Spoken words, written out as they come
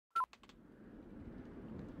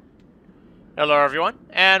Hello everyone,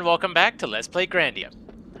 and welcome back to Let's Play Grandia.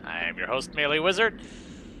 I am your host, MeleeWizard.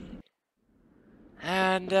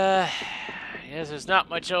 And, yes, there's not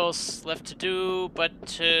much else left to do but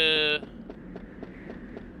to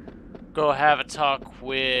go have a talk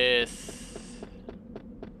with...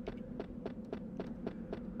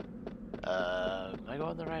 am I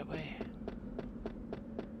going the right way?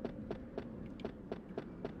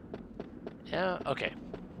 Yeah, okay.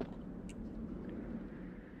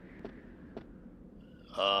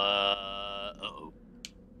 Uh-oh.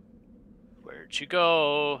 Where'd you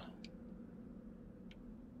go?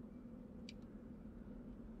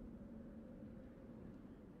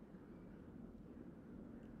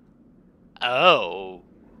 Oh.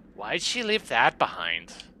 Why'd she leave that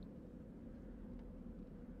behind?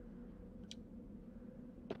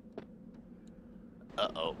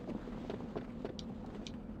 Uh-oh.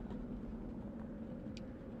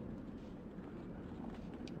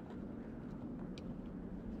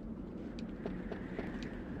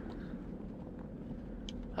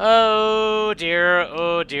 Oh dear,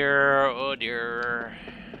 oh dear, oh dear.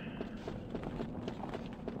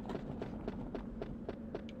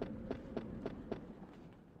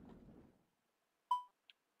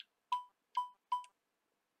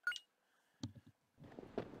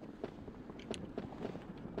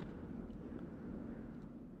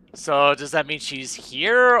 So, does that mean she's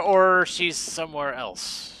here, or she's somewhere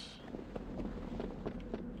else?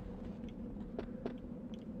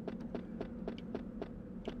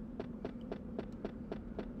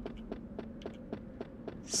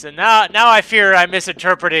 So now I fear I'm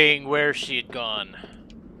misinterpreting where she had gone.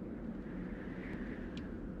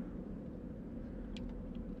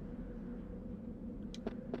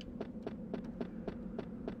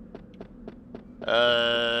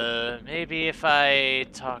 Maybe if I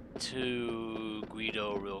talk to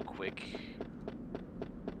Guido real quick.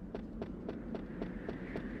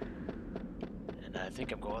 And I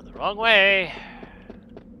think I'm going the wrong way.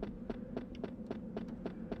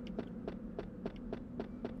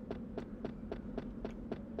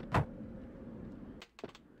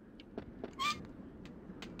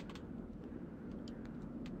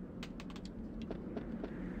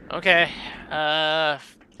 Okay,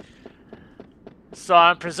 so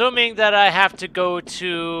I'm presuming that I have to go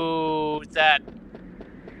to that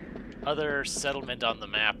other settlement on the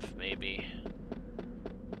map, maybe.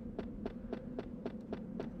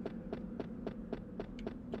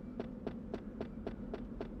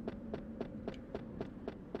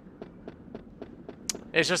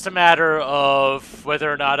 It's just a matter of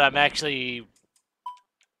whether or not I'm actually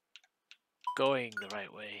going the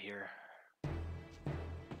right way here.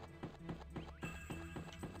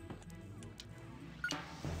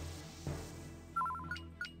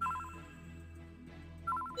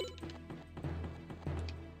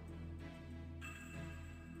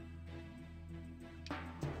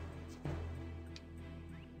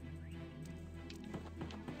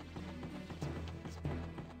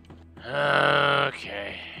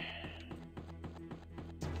 Okay.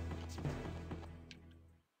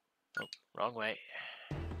 Oh, wrong way.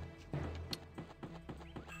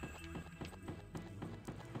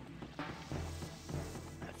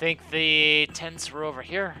 I think the tents were over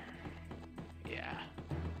here. Yeah.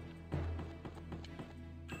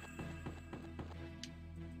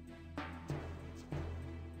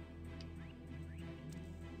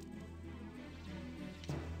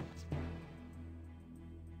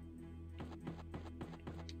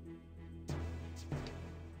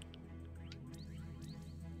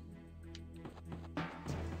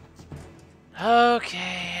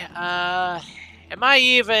 Okay, am I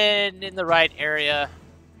even in the right area?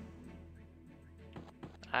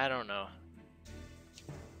 I don't know.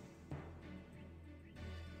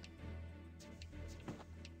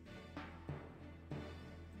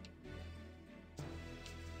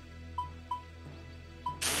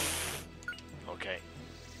 Okay.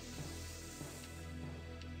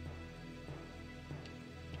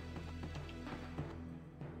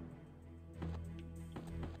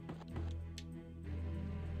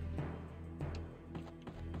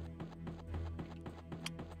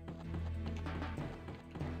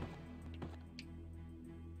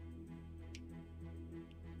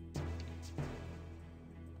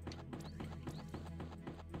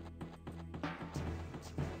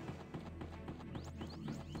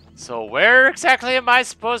 So where exactly am I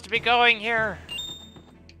supposed to be going here?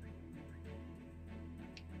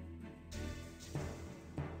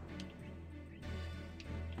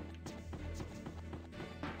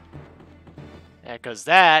 Yeah, because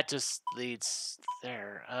that just leads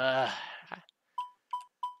there.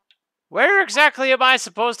 Where exactly am I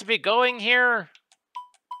supposed to be going here?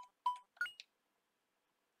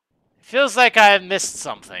 Feels like I missed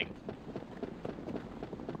something.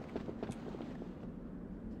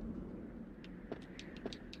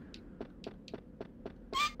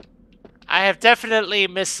 I have definitely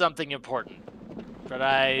missed something important, but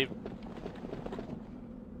I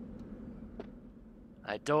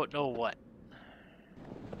don't know what.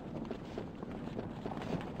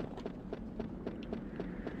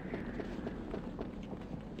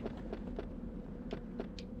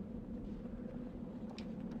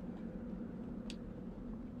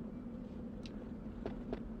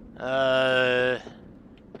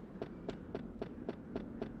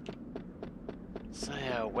 So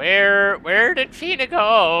yeah, where did Fina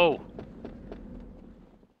go?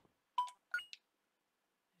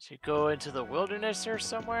 Did she go into the wilderness or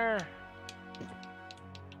somewhere?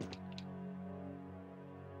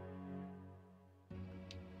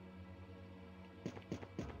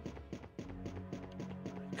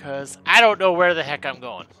 Because I don't know where the heck I'm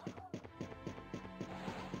going.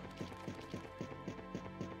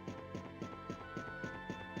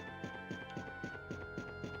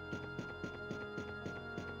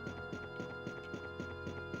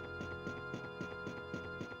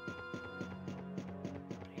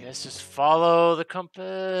 I guess just follow the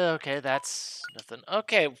compass. Okay, that's nothing.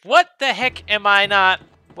 Okay, what the heck am I not?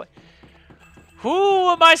 What? Who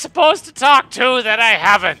am I supposed to talk to that I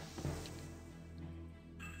haven't?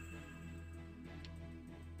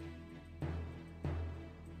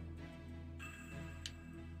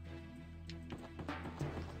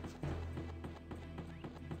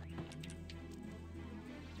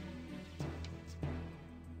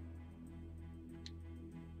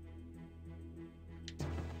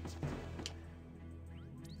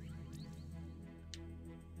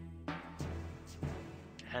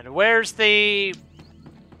 And where's the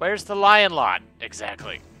lion lot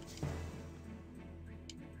exactly?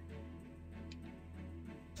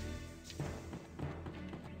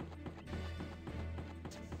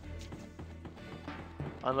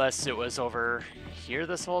 Unless it was over here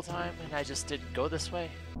this whole time and I just didn't go this way.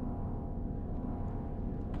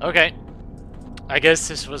 Okay. I guess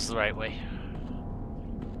this was the right way.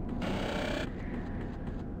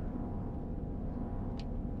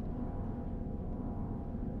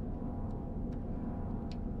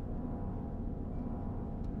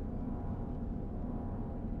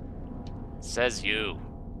 Says you.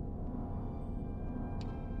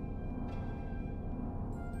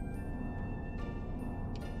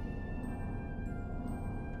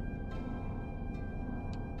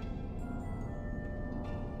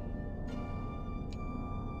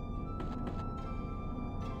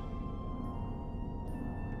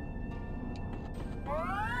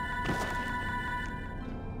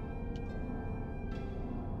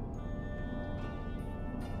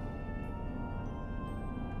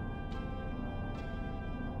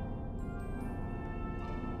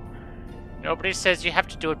 Nobody says you have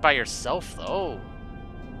to do it by yourself, though.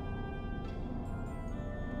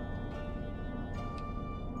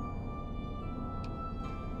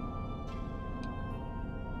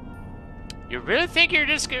 You really think we're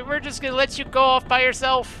just gonna let you go off by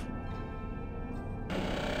yourself?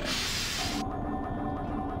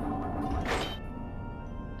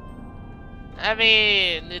 I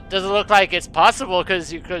mean, it doesn't look like it's possible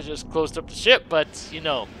because you could have just closed up the ship, but, you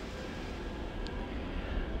know.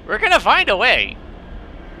 We're gonna find a way.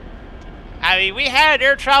 I mean, we had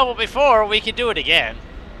air travel before, we can do it again.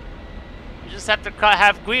 We just have to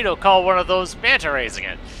have Guido call one of those manta rays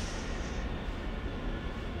again.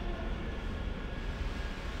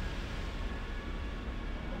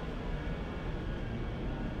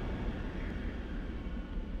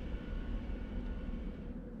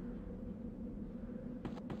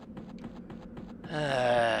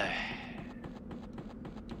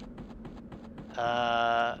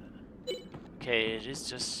 Okay, it is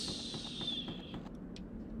just...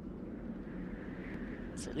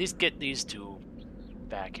 Let's at least get these two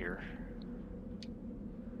back here.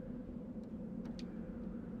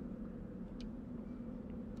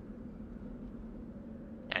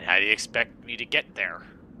 And how do you expect me to get there?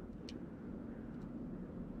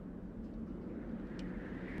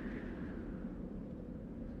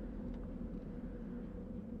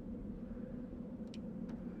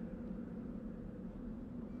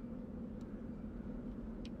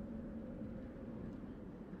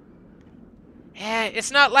 Yeah, it's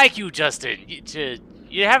not like you, Justin.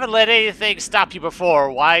 You haven't let anything stop you before.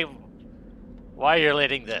 Why you're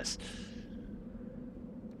letting this?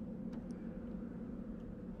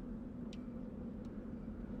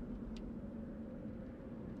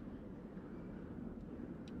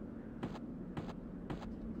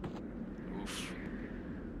 Oof.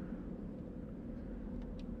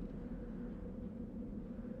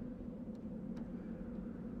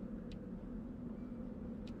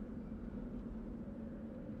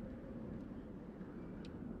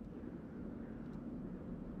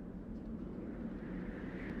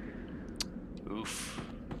 Oof.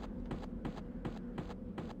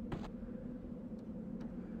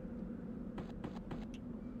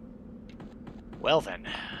 Well then,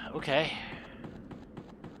 okay.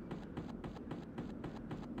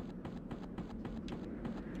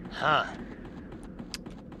 Huh.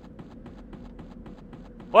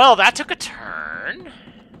 Well, that took a turn.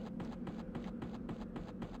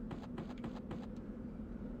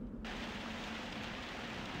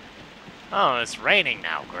 Oh, it's raining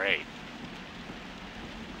now. Great.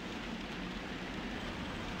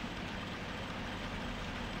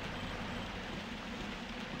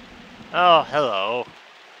 Oh, hello.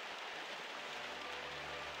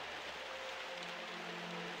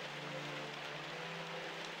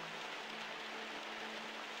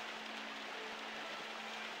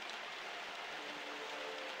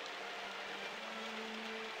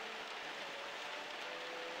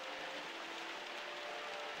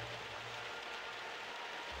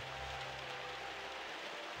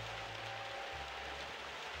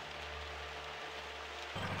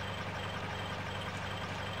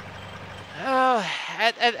 Oh,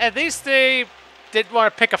 at least they didn't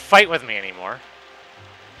want to pick a fight with me anymore.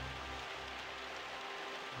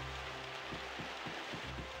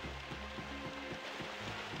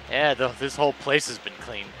 Yeah, this whole place has been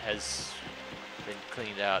cleaned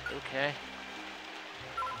out. Okay.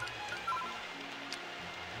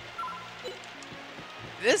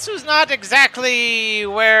 This was not exactly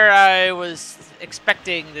where I was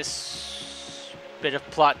expecting this bit of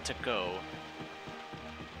plot to go.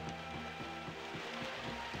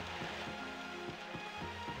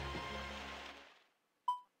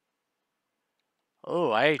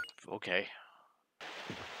 Oh, okay.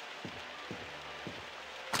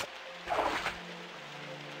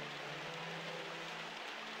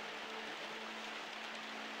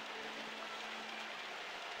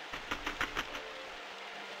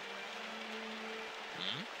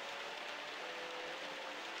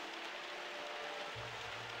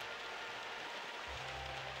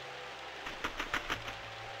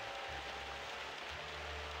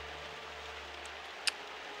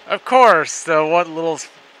 Of course, the one little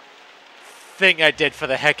thing I did for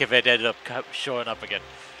the heck of it ended up showing up again.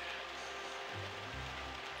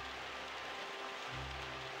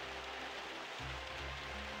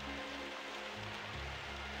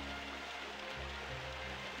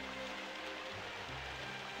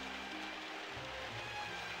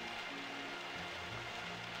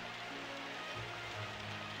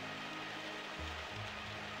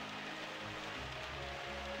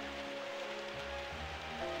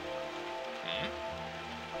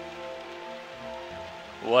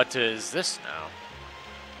 What is this now?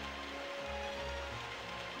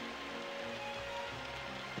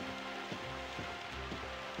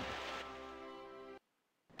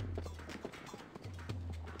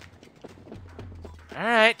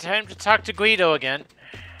 Alright, time to talk to Guido again.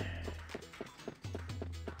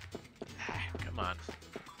 Come on.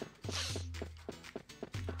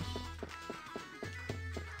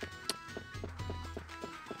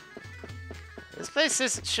 This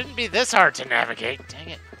place shouldn't be this hard to navigate. Dang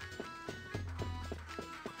it.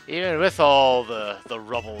 Even with all the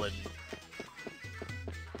rubble and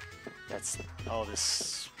that's all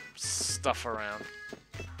this stuff around.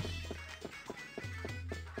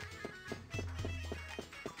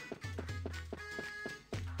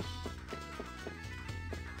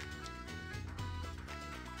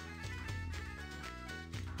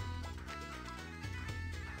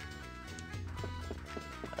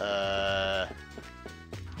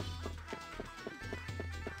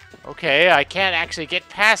 Okay, I can't actually get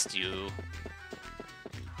past you.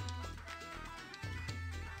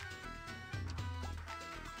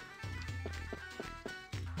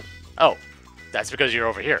 Oh, that's because you're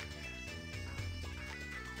over here.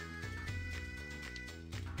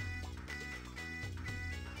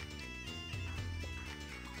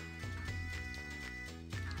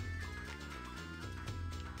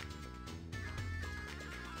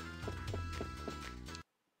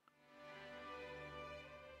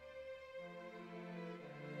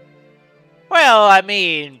 Well, I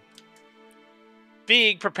mean,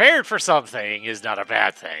 being prepared for something is not a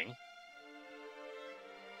bad thing.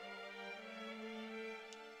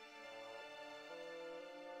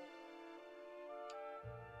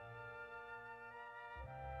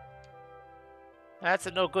 That's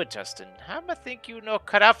a no good, Justin. I'ma think you no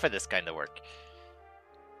cut out for this kind of work.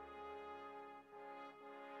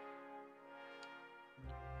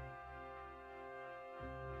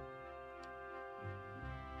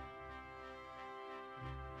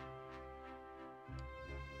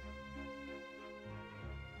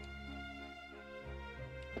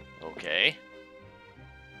 Okay.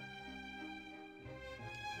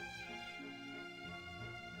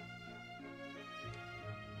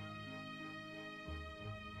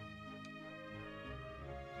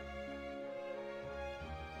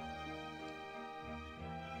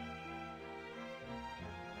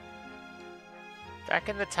 Back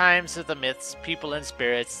in the times of the myths, people and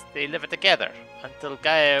spirits, they lived together until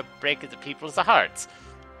Gaia breaks the people's hearts.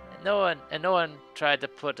 And no one tried to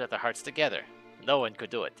put their hearts together. No one could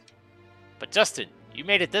do it. But Justin, you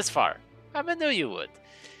made it this far. I knew you would.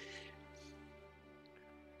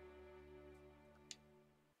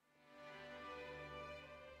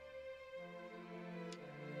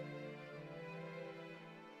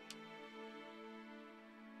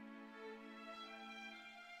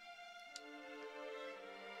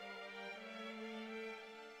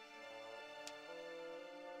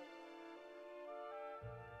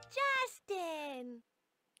 Justin!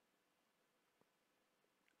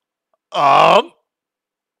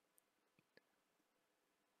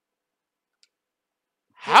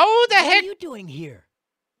 How the What heck? are you doing here?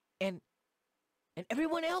 And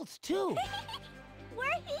everyone else too. We're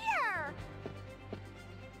here!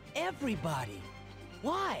 Everybody.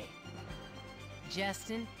 Why?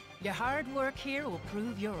 Justin, your hard work here will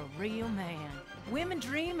prove you're a real man. Women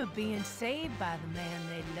dream of being saved by the man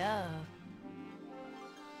they love.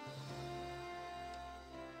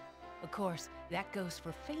 Of course, that goes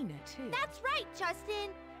for Fina, too. That's right,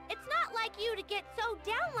 Justin! It's not like you to get so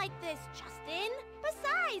down like this, Justin!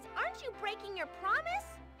 Besides, aren't you breaking your promise?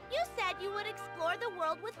 You said you would explore the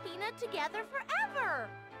world with Fina together forever!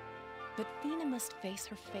 But Fina must face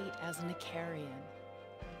her fate as an Icarian.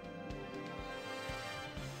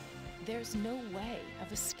 There's no way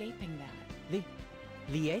of escaping that.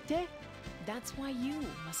 Liete? That's why you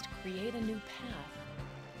must create a new path.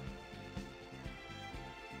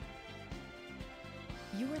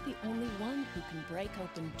 You are the only one who can break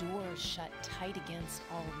open doors shut tight against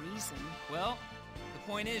all reason. Well,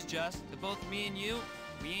 the point is, Just, that both me and you,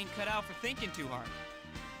 we ain't cut out for thinking too hard.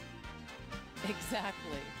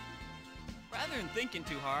 Exactly. Rather than thinking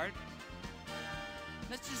too hard,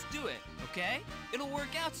 let's just do it, okay? It'll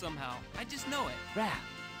work out somehow. I just know it. Ra.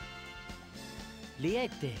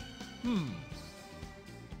 Liete.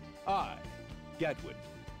 I, Gadwin,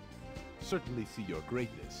 certainly see your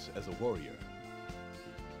greatness as a warrior.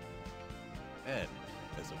 And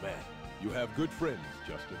as a man. You have good friends,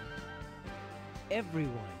 Justin.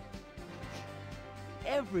 Everyone.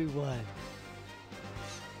 Everyone.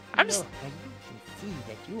 I'm just... Look, and you can see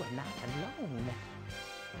that you are not alone.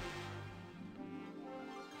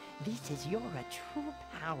 This is your true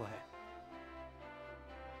power.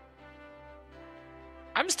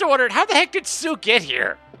 I'm still wondering, how the heck did Sue get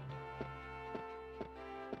here?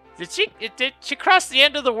 Did she cross the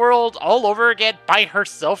end of the world all over again by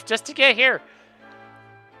herself just to get here?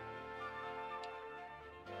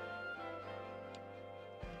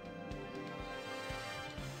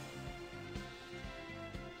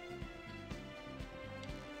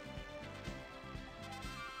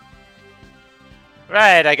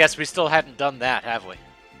 Right, I guess we still hadn't done that, have we?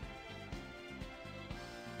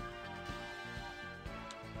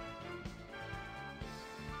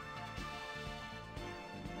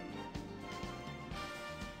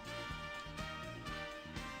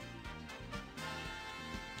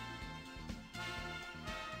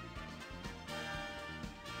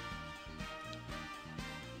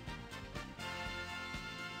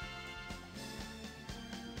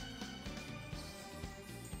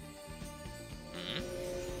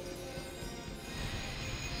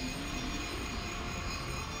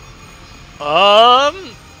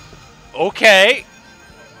 Okay.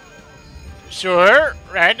 Sure.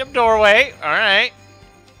 Random doorway. Alright.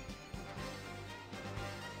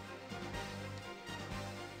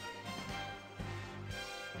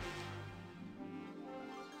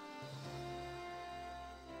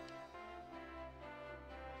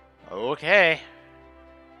 Okay.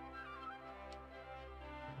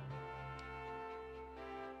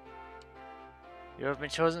 You have been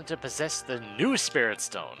chosen to possess the new Spirit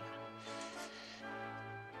Stone.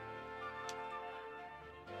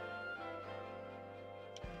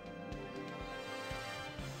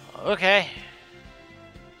 Okay.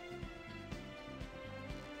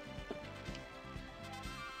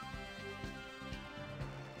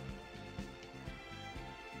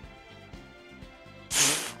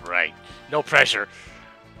 Right. No pressure.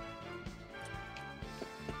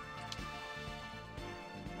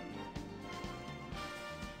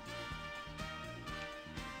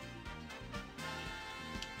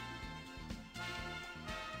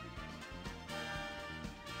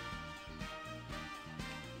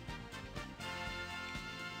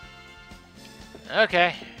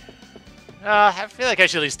 Okay. I feel like I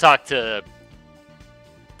should at least talk to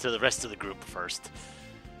the rest of the group first.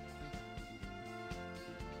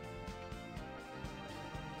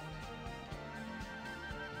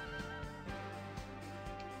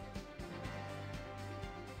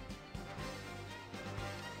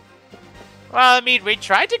 Well, I mean, we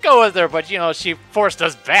tried to go with her, but, you know, she forced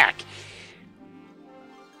us back.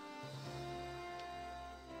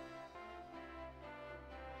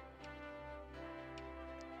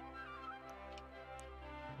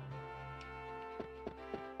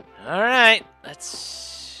 All right,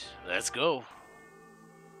 let's go.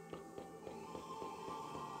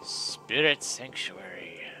 Spirit Sanctuary.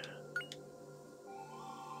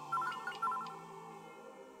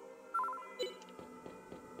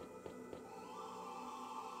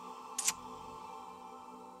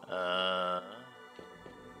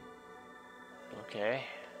 Okay.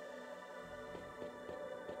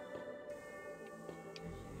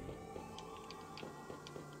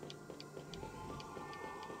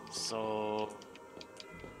 So...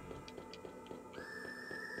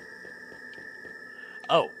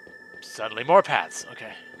 Oh, suddenly more paths.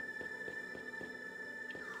 Okay.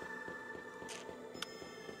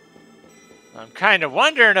 I'm kind of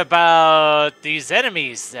wondering about these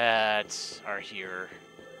enemies that are here.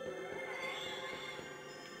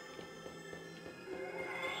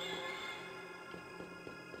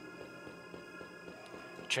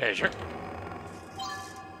 Treasure.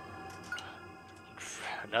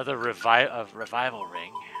 Another revival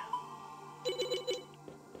ring.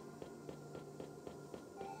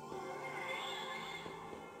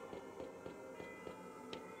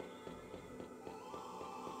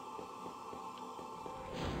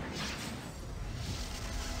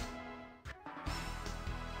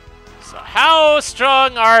 So how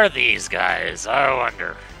strong are these guys, I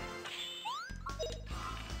wonder?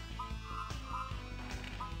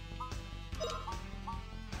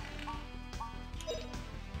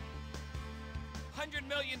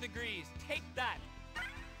 Degrees. Take that.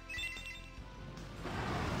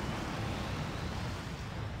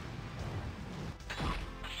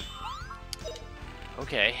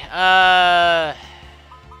 Okay.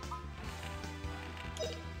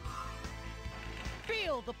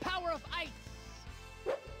 Feel the power of ice.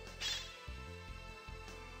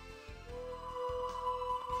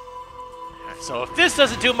 So if this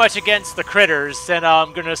doesn't do much against the critters, then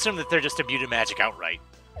I'm going to assume that they're just immune to magic outright.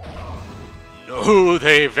 No,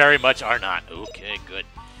 they very much are not. Okay, good.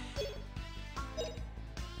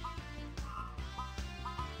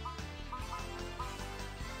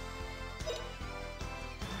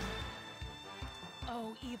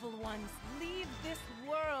 Oh, evil ones, leave this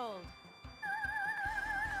world.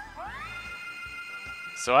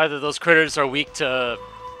 So either those critters are weak to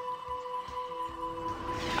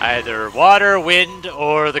either water, wind,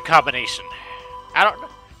 or the combination. I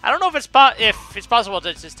don't know if it's possible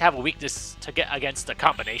to just have a weakness to get against a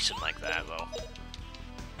combination like that, though.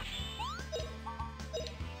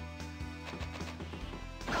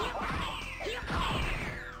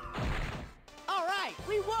 All right,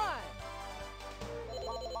 we won.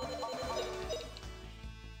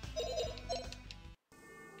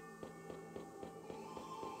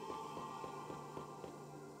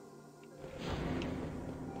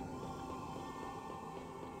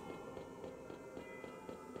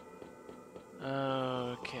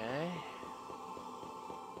 Okay.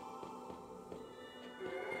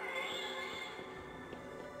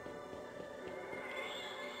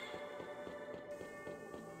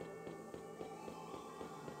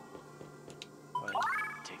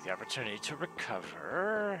 Take the opportunity to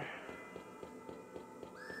recover.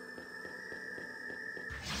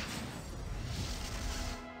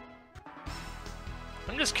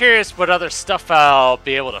 I'm just curious what other stuff I'll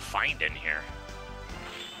be able to find in here.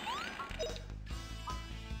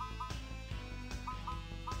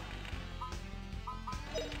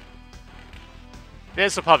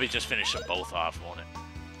 This will probably just finish them both off, won't it?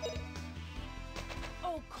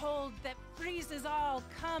 Oh, cold that freezes all,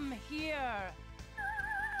 come here.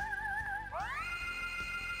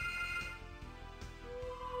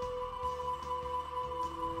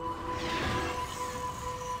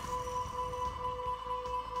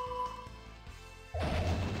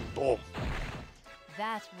 Boom.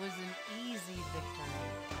 That was an easy victory.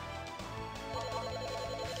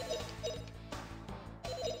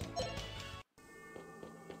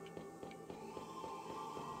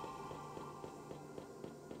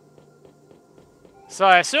 So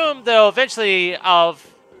I assume they'll eventually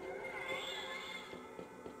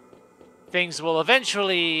things will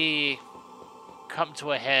eventually come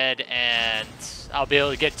to a head, and I'll be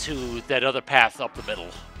able to get to that other path up the middle.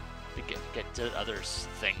 Get to the others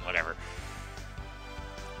thing, whatever.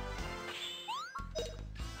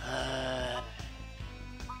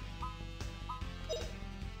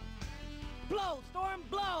 Blow, storm,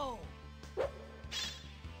 blow.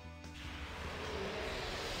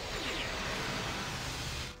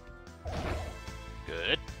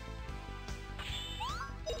 Good.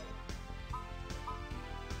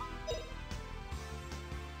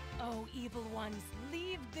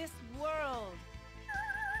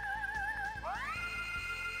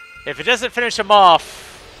 If it doesn't finish them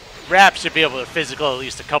off, Rap should be able to physical at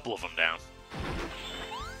least a couple of them down.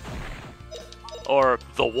 Or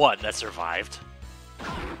the one that survived.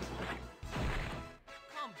 Come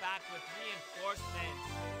back with reinforcements.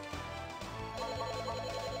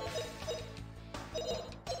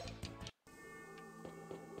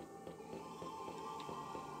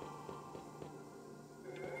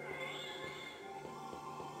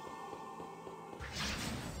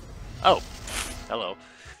 Oh, hello.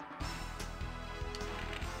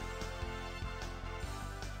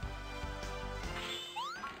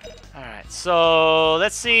 Alright, so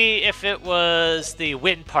let's see if it was the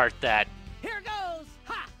wind part that Here goes!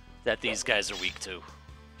 Ha! that these guys are weak to.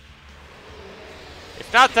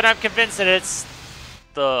 If not, then I'm convinced that it's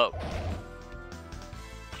the...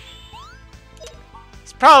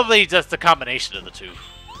 It's probably just the combination of the two.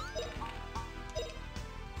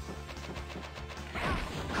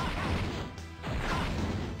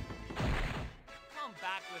 Come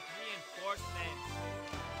back with reinforcements.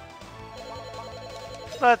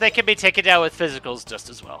 But they can be taken down with physicals just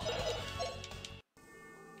as well.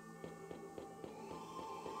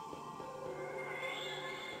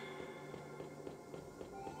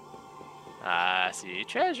 I see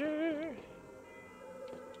treasure.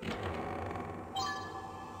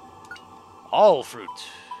 All fruit.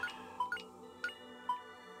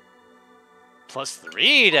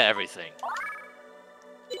 +3 to everything.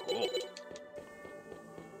 Cool.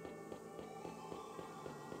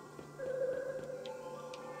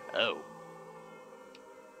 Oh.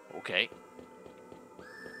 Okay.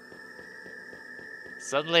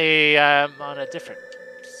 Suddenly, I'm on a different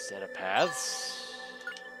set of paths.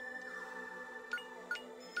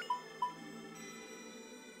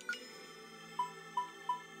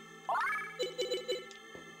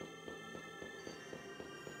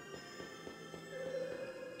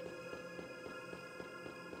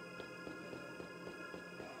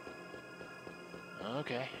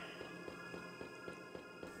 Okay.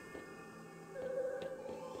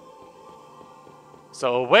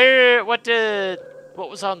 So what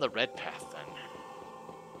was on the red path then?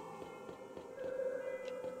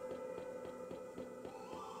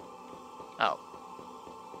 Oh.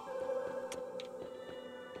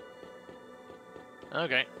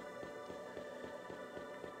 Okay.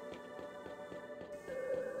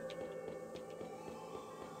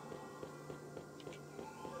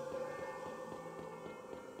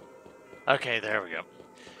 Okay, there we go.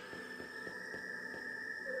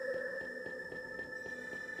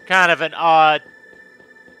 Kind of an odd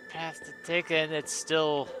path to take, and it's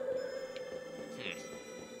still...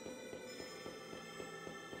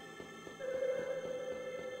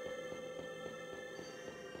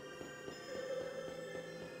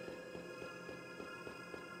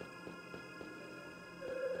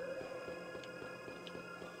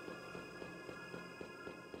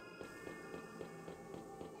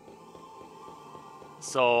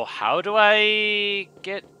 So, how do I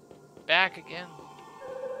get back again?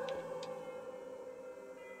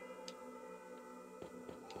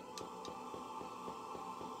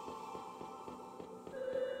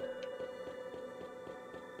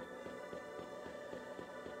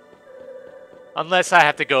 Unless I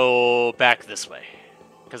have to go back this way.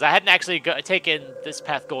 Because I hadn't actually taken this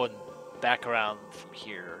path going back around from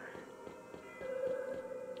here.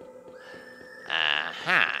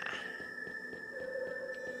 Aha.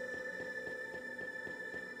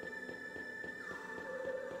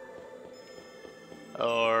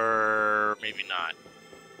 Or maybe not.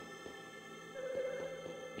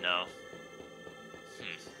 No.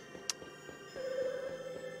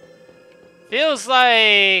 Feels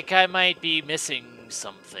like I might be missing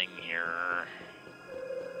something here.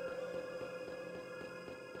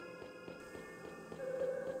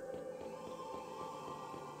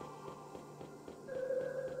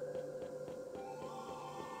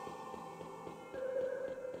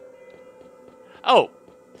 Oh!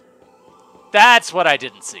 That's what I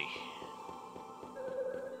didn't see.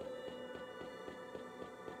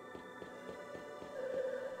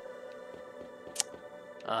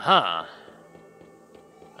 Uh-huh.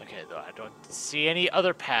 Okay, though I don't see any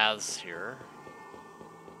other paths here.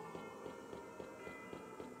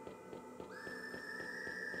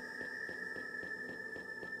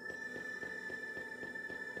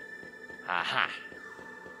 Aha.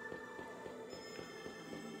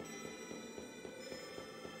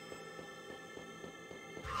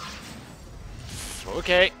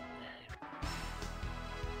 Okay.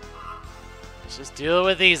 Let's just deal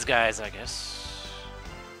with these guys, I guess.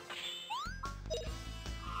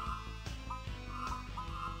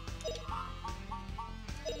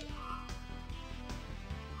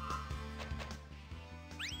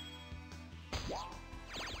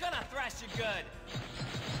 good.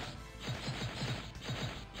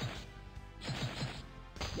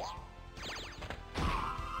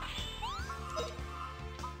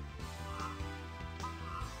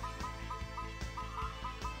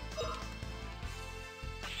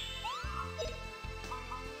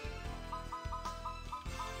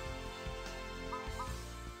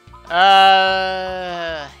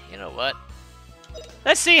 You know what?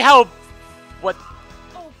 Let's see how. What?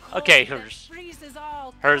 Oh, Okay, cold that hers. freezes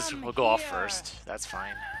all, Hers come will go off here. first. That's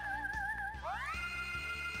fine.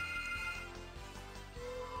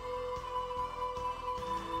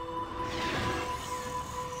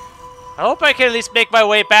 I hope I can at least make my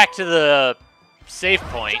way back to the save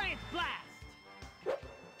point. Giant blast.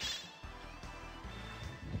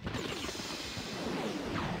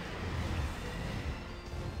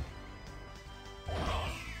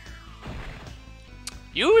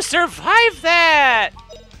 You survived that!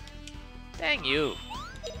 Dang you.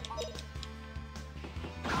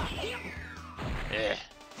 Eh.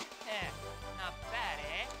 Not bad,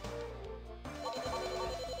 eh?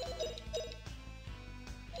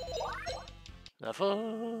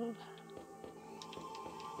 Level.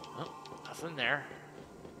 Oh, nothing there.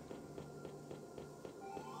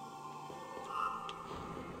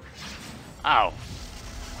 Ow.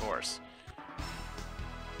 Of course.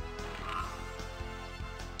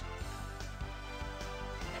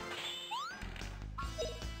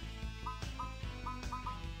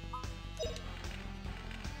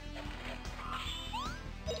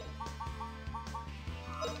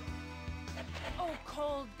 Oh,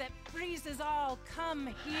 cold that freezes all, come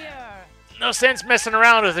here. No sense messing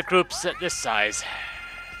around with a group at this size.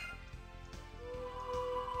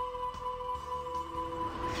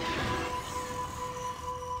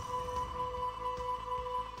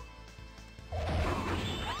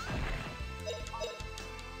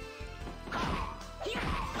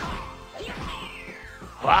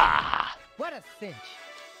 Wah! What a cinch.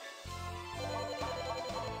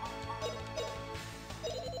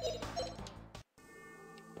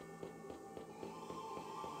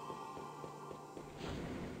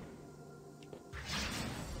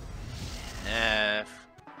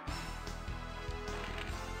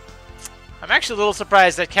 I'm actually a little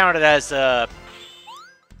surprised that counted as a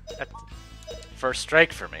first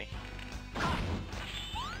strike for me.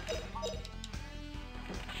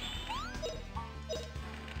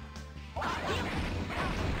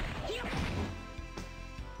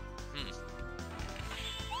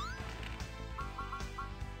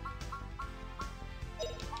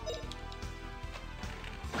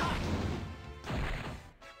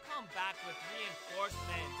 Come back with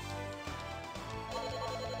reinforcements.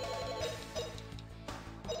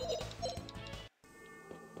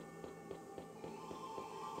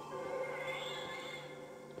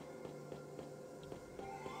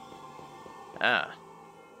 Ah.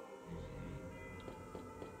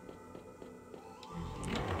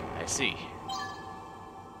 I see.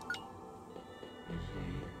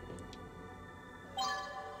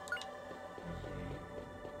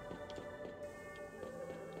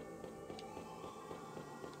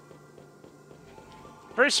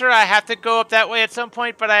 Pretty sure I have to go up that way at some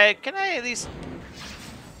point, but can I at least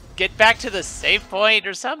get back to the save point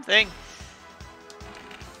or something?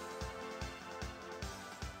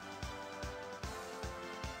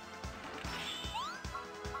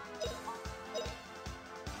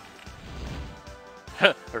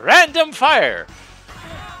 Random fire!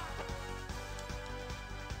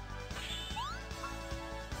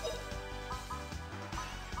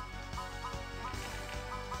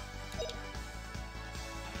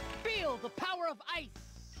 Feel the power of ice.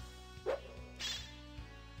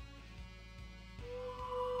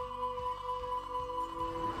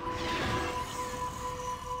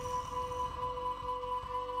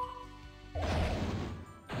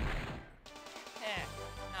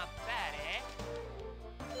 Not bad, eh?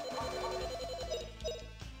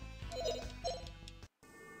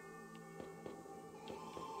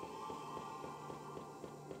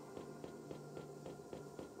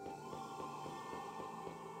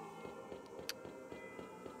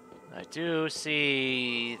 I do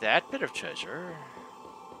see that bit of treasure.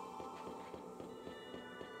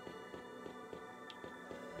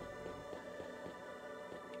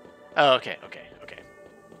 Oh, okay.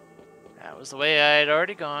 That was the way I had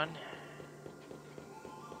already gone.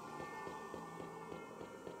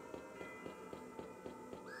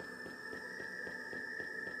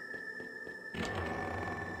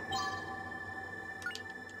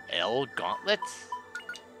 L Gauntlet?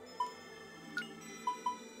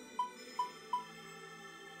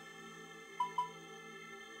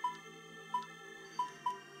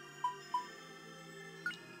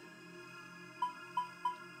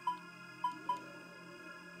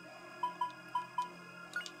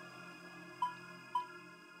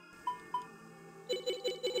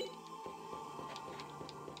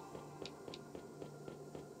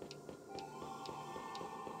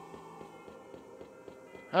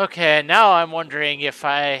 Okay, now I'm wondering if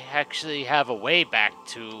I actually have a way back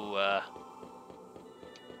to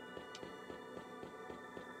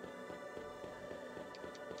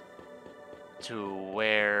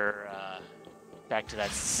where, back to that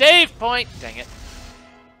save point. Dang it.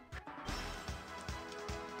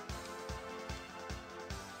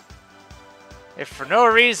 If for no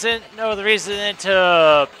other reason than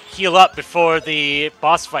to heal up before the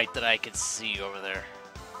boss fight that I can see over there.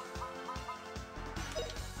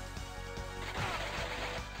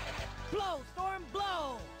 Blow, storm,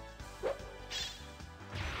 blow!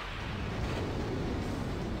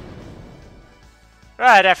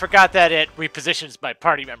 Right, I forgot that it repositions my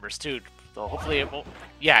party members too. So hopefully it won't.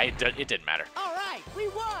 Yeah, it didn't matter. All right, we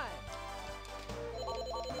won!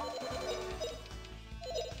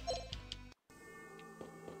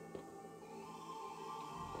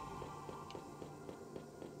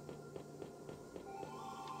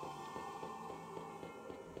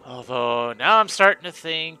 Although now I'm starting to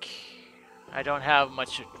think I don't have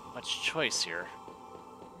much choice here.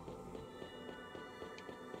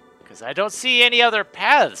 Because I don't see any other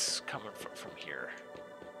paths coming from here.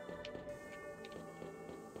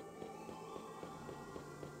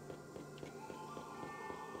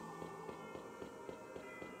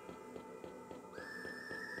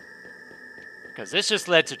 Because this just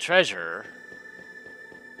led to treasure.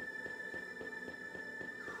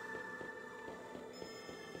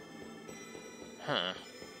 Huh.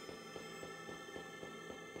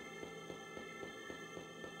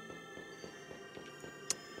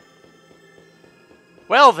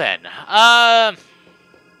 Well then,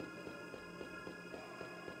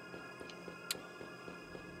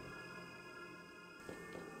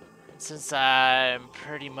 since I'm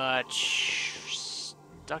pretty much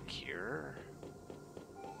stuck here.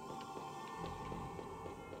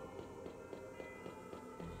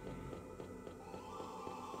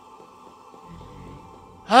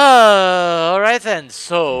 Alright then,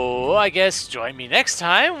 so I guess join me next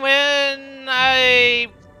time when I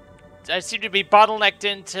seem to be bottlenecked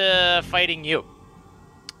into fighting you.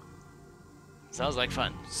 Sounds like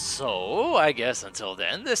fun. So, I guess until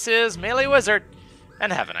then, this is MeleeWizard,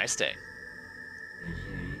 and have a nice day.